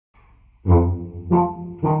Just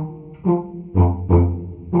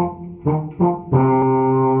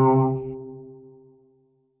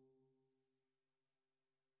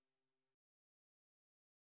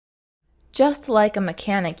like a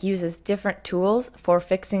mechanic uses different tools for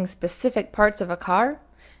fixing specific parts of a car,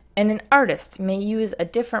 and an artist may use a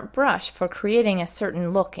different brush for creating a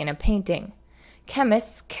certain look in a painting,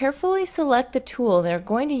 chemists carefully select the tool they're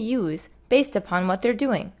going to use based upon what they're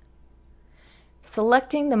doing.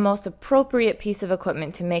 Selecting the most appropriate piece of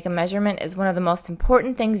equipment to make a measurement is one of the most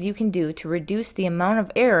important things you can do to reduce the amount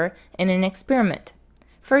of error in an experiment.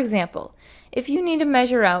 For example, if you need to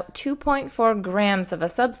measure out 2.4 grams of a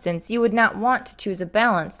substance, you would not want to choose a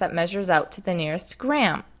balance that measures out to the nearest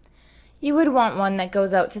gram. You would want one that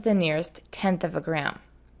goes out to the nearest tenth of a gram.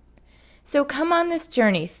 So come on this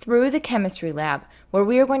journey through the chemistry lab where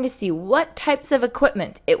we are going to see what types of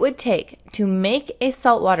equipment it would take to make a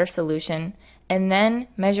saltwater solution and then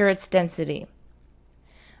measure its density.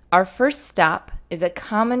 Our first stop is a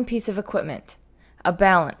common piece of equipment, a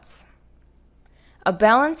balance. A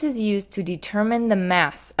balance is used to determine the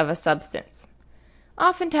mass of a substance.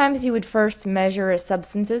 Oftentimes you would first measure a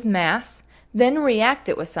substance's mass, then react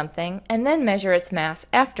it with something, and then measure its mass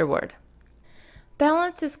afterward.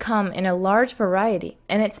 Balances come in a large variety,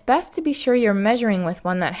 and it's best to be sure you're measuring with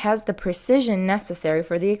one that has the precision necessary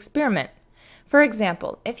for the experiment. For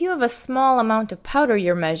example, if you have a small amount of powder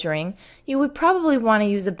you're measuring, you would probably want to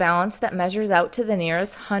use a balance that measures out to the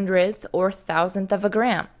nearest hundredth or thousandth of a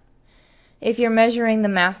gram. If you're measuring the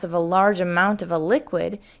mass of a large amount of a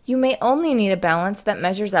liquid, you may only need a balance that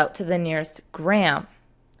measures out to the nearest gram.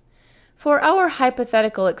 For our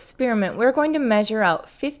hypothetical experiment, we're going to measure out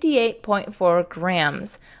 58.4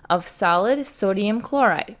 grams of solid sodium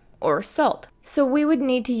chloride, or salt. So we would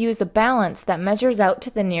need to use a balance that measures out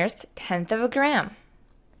to the nearest tenth of a gram.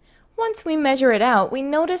 Once we measure it out, we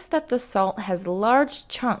notice that the salt has large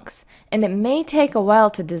chunks, and it may take a while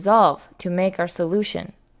to dissolve to make our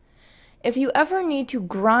solution. If you ever need to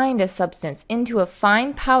grind a substance into a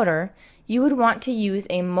fine powder, you would want to use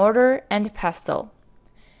a mortar and pestle.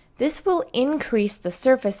 This will increase the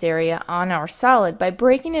surface area on our solid by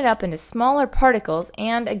breaking it up into smaller particles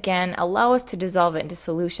and, again, allow us to dissolve it into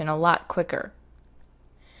solution a lot quicker.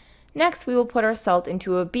 Next, we will put our salt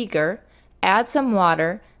into a beaker, add some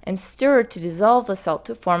water, and stir to dissolve the salt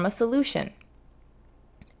to form a solution.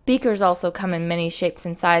 Beakers also come in many shapes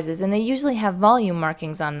and sizes, and they usually have volume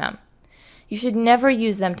markings on them. You should never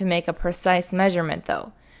use them to make a precise measurement,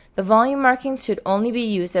 though. The volume markings should only be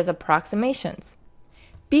used as approximations.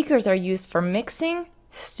 Beakers are used for mixing,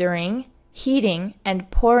 stirring, heating, and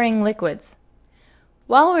pouring liquids.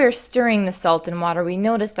 While we are stirring the salt and water, we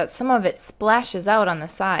notice that some of it splashes out on the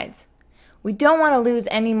sides. We don't want to lose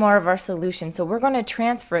any more of our solution, so we're going to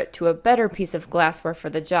transfer it to a better piece of glassware for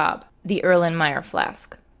the job, the Erlenmeyer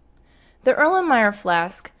flask. The Erlenmeyer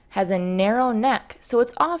flask has a narrow neck, so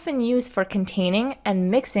it's often used for containing and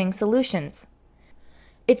mixing solutions.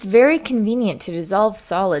 It's very convenient to dissolve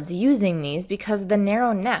solids using these because the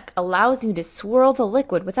narrow neck allows you to swirl the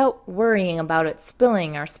liquid without worrying about it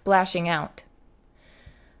spilling or splashing out.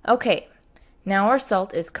 Okay, now our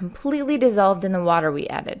salt is completely dissolved in the water we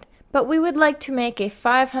added, but we would like to make a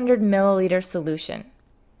 500 milliliter solution.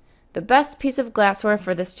 The best piece of glassware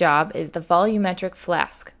for this job is the volumetric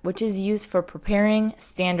flask, which is used for preparing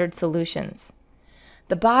standard solutions.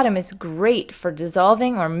 The bottom is great for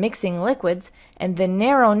dissolving or mixing liquids, and the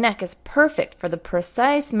narrow neck is perfect for the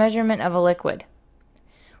precise measurement of a liquid.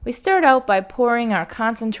 We start out by pouring our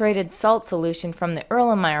concentrated salt solution from the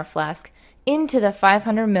Erlenmeyer flask into the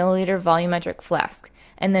 500 milliliter volumetric flask,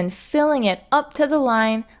 and then filling it up to the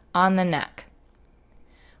line on the neck.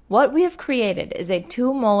 What we have created is a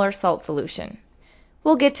 2 molar salt solution.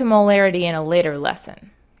 We'll get to molarity in a later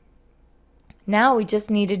lesson. Now we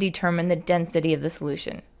just need to determine the density of the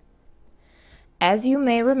solution. As you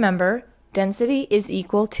may remember, density is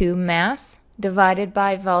equal to mass divided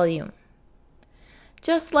by volume.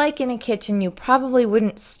 Just like in a kitchen, you probably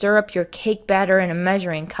wouldn't stir up your cake batter in a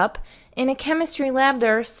measuring cup. In a chemistry lab,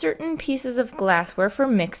 there are certain pieces of glassware for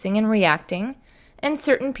mixing and reacting, and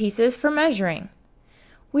certain pieces for measuring.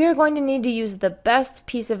 We are going to need to use the best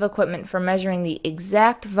piece of equipment for measuring the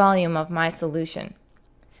exact volume of my solution.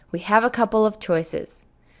 We have a couple of choices.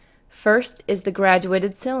 First is the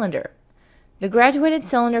graduated cylinder. The graduated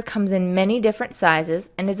cylinder comes in many different sizes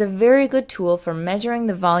and is a very good tool for measuring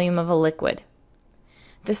the volume of a liquid.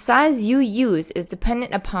 The size you use is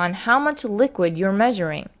dependent upon how much liquid you're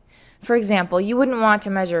measuring. For example, you wouldn't want to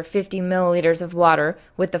measure 50 milliliters of water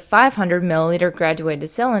with a 500 milliliter graduated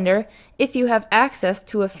cylinder if you have access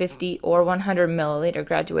to a 50 or 100 milliliter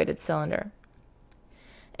graduated cylinder.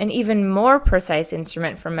 An even more precise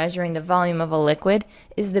instrument for measuring the volume of a liquid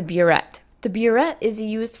is the burette. The burette is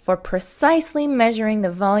used for precisely measuring the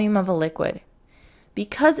volume of a liquid.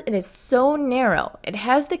 Because it is so narrow, it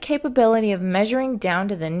has the capability of measuring down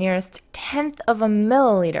to the nearest tenth of a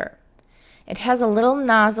milliliter. It has a little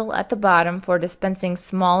nozzle at the bottom for dispensing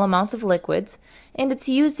small amounts of liquids, and it's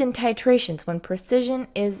used in titrations when precision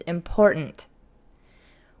is important.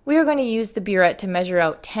 We are going to use the burette to measure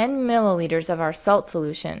out 10 milliliters of our salt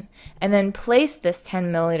solution, and then place this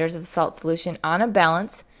 10 milliliters of salt solution on a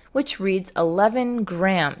balance, which reads 11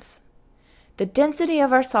 grams. The density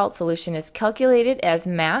of our salt solution is calculated as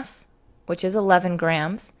mass, which is 11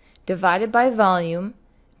 grams, divided by volume,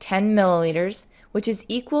 10 milliliters, which is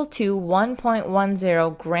equal to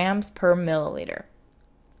 1.10 grams per milliliter.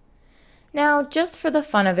 Now, just for the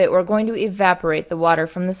fun of it, we're going to evaporate the water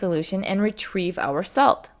from the solution and retrieve our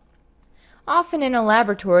salt. Often in a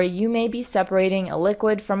laboratory, you may be separating a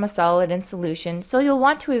liquid from a solid in solution, so you'll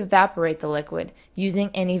want to evaporate the liquid using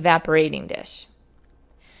an evaporating dish.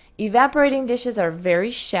 Evaporating dishes are very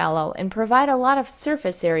shallow and provide a lot of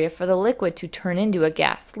surface area for the liquid to turn into a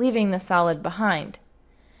gas, leaving the solid behind.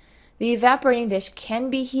 The evaporating dish can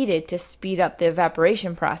be heated to speed up the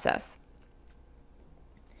evaporation process.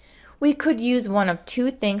 We could use one of two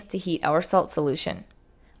things to heat our salt solution: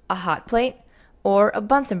 a hot plate or a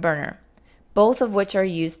Bunsen burner, both of which are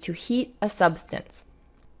used to heat a substance.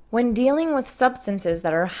 When dealing with substances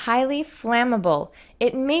that are highly flammable,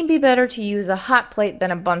 it may be better to use a hot plate than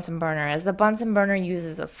a Bunsen burner, as the Bunsen burner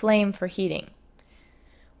uses a flame for heating.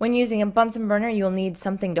 When using a Bunsen burner, you'll need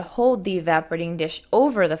something to hold the evaporating dish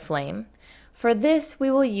over the flame. For this, we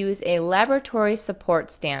will use a laboratory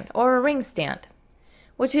support stand or a ring stand,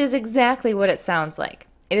 which is exactly what it sounds like.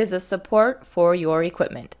 It is a support for your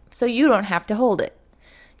equipment, so you don't have to hold it.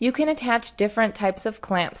 You can attach different types of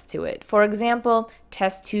clamps to it, for example,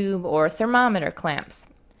 test tube or thermometer clamps.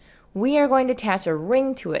 We are going to attach a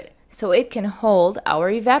ring to it so it can hold our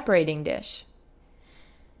evaporating dish.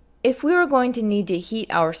 If we were going to need to heat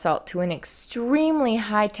our salt to an extremely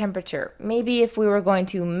high temperature, maybe if we were going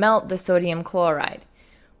to melt the sodium chloride,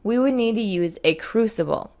 we would need to use a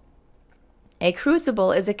crucible. A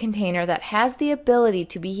crucible is a container that has the ability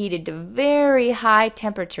to be heated to very high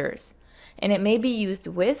temperatures, and it may be used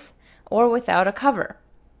with or without a cover.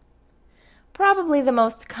 Probably the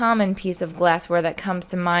most common piece of glassware that comes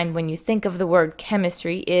to mind when you think of the word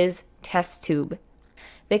chemistry is test tube.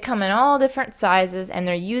 They come in all different sizes, and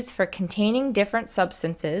they're used for containing different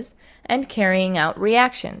substances and carrying out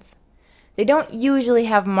reactions. They don't usually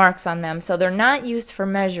have marks on them, so they're not used for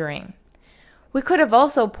measuring. We could have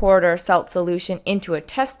also poured our salt solution into a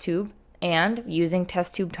test tube and, using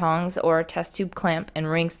test tube tongs or a test tube clamp and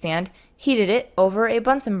ring stand, heated it over a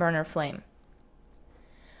Bunsen burner flame.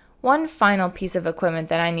 One final piece of equipment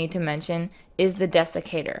that I need to mention is the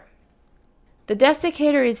desiccator. The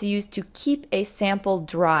desiccator is used to keep a sample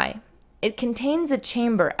dry. It contains a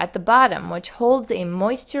chamber at the bottom which holds a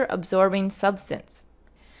moisture-absorbing substance.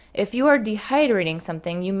 If you are dehydrating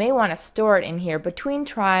something, you may want to store it in here between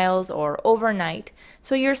trials or overnight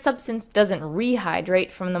so your substance doesn't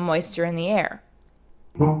rehydrate from the moisture in the air.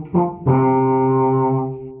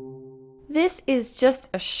 This is just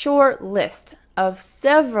a short list of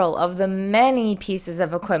several of the many pieces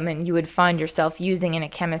of equipment you would find yourself using in a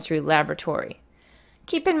chemistry laboratory.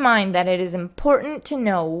 Keep in mind that it is important to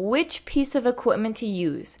know which piece of equipment to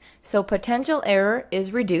use so potential error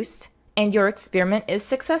is reduced and your experiment is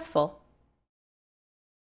successful.